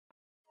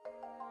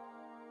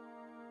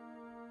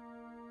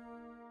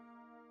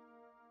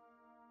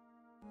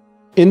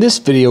In this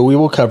video, we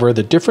will cover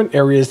the different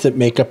areas that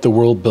make up the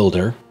World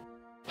Builder,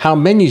 how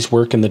menus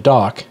work in the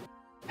dock,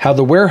 how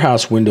the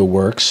warehouse window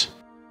works,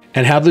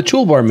 and how the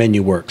toolbar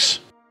menu works.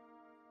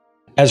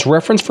 As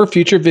reference for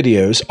future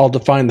videos, I'll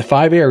define the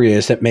 5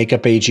 areas that make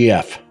up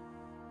AGF.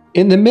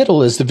 In the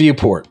middle is the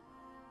viewport.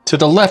 To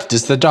the left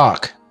is the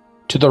dock.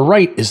 To the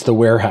right is the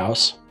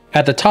warehouse.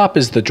 At the top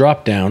is the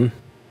drop-down,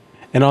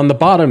 and on the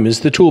bottom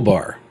is the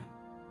toolbar.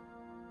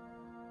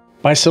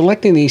 By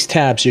selecting these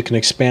tabs, you can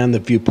expand the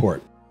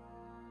viewport.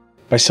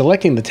 By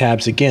selecting the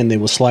tabs again, they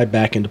will slide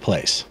back into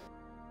place.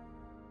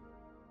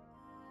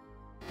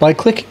 By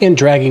clicking and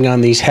dragging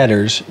on these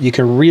headers, you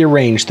can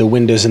rearrange the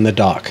windows in the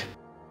dock.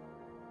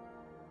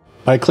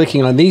 By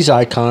clicking on these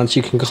icons,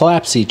 you can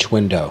collapse each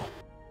window.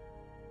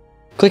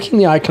 Clicking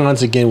the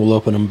icons again will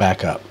open them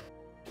back up.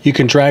 You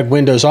can drag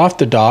windows off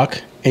the dock,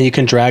 and you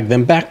can drag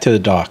them back to the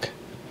dock.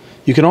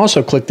 You can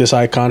also click this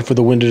icon for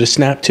the window to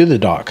snap to the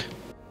dock.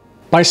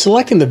 By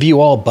selecting the View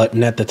All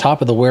button at the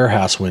top of the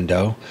warehouse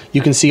window, you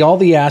can see all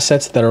the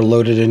assets that are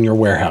loaded in your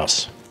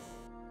warehouse.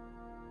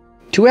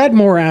 To add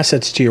more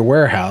assets to your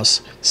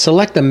warehouse,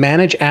 select the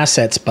Manage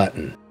Assets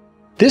button.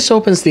 This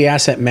opens the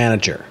Asset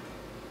Manager.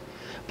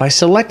 By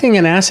selecting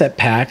an asset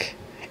pack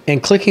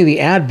and clicking the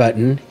Add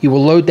button, you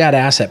will load that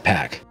asset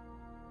pack.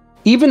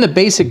 Even the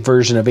basic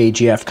version of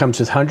AGF comes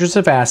with hundreds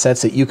of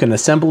assets that you can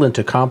assemble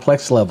into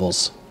complex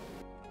levels.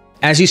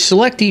 As you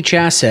select each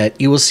asset,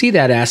 you will see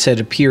that asset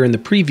appear in the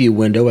preview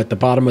window at the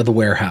bottom of the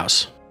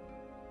warehouse.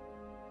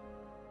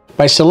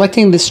 By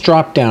selecting this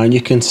drop-down, you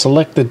can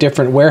select the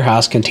different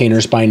warehouse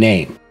containers by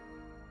name.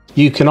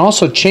 You can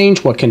also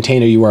change what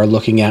container you are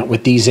looking at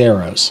with these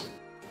arrows.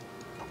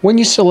 When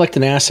you select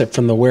an asset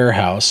from the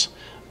warehouse,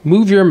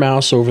 move your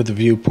mouse over the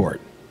viewport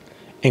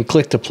and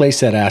click to place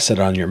that asset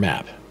on your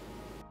map.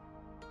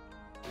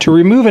 To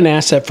remove an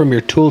asset from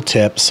your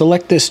tooltip,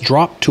 select this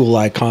drop tool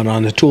icon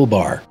on the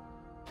toolbar.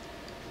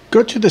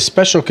 Go to the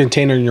special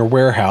container in your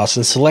warehouse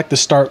and select the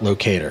Start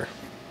Locator.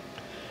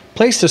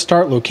 Place the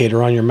Start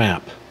Locator on your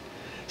map.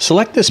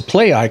 Select this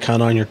play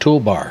icon on your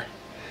toolbar.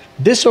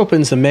 This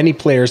opens the many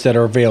players that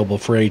are available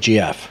for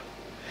AGF.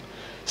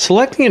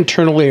 Select the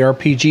internal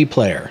ARPG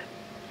player.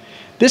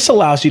 This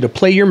allows you to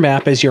play your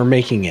map as you're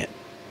making it.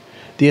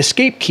 The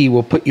Escape key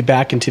will put you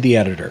back into the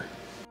editor.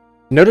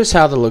 Notice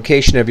how the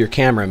location of your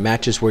camera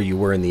matches where you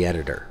were in the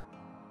editor.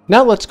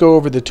 Now let's go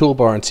over the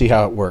toolbar and see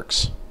how it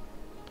works.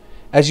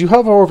 As you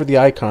hover over the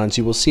icons,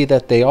 you will see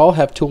that they all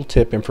have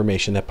tooltip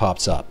information that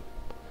pops up.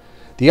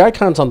 The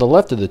icons on the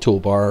left of the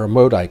toolbar are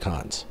mode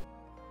icons.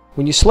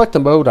 When you select the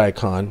mode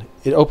icon,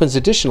 it opens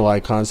additional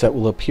icons that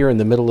will appear in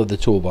the middle of the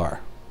toolbar.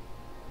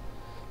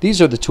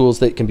 These are the tools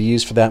that can be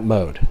used for that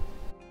mode.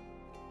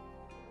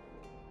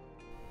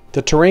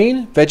 The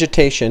terrain,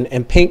 vegetation,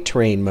 and paint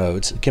terrain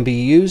modes can be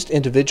used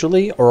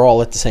individually or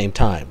all at the same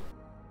time.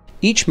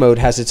 Each mode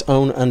has its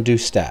own undo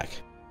stack.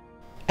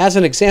 As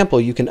an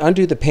example, you can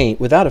undo the paint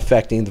without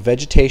affecting the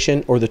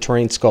vegetation or the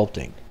terrain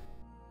sculpting.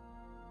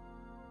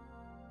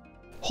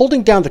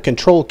 Holding down the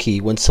Control key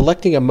when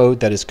selecting a mode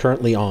that is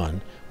currently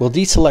on will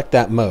deselect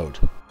that mode.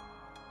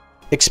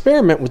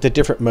 Experiment with the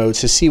different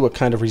modes to see what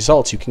kind of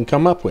results you can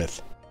come up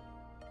with.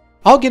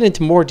 I'll get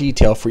into more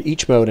detail for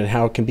each mode and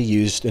how it can be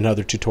used in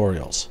other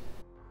tutorials.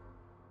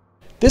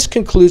 This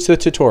concludes the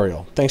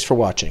tutorial. Thanks for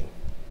watching.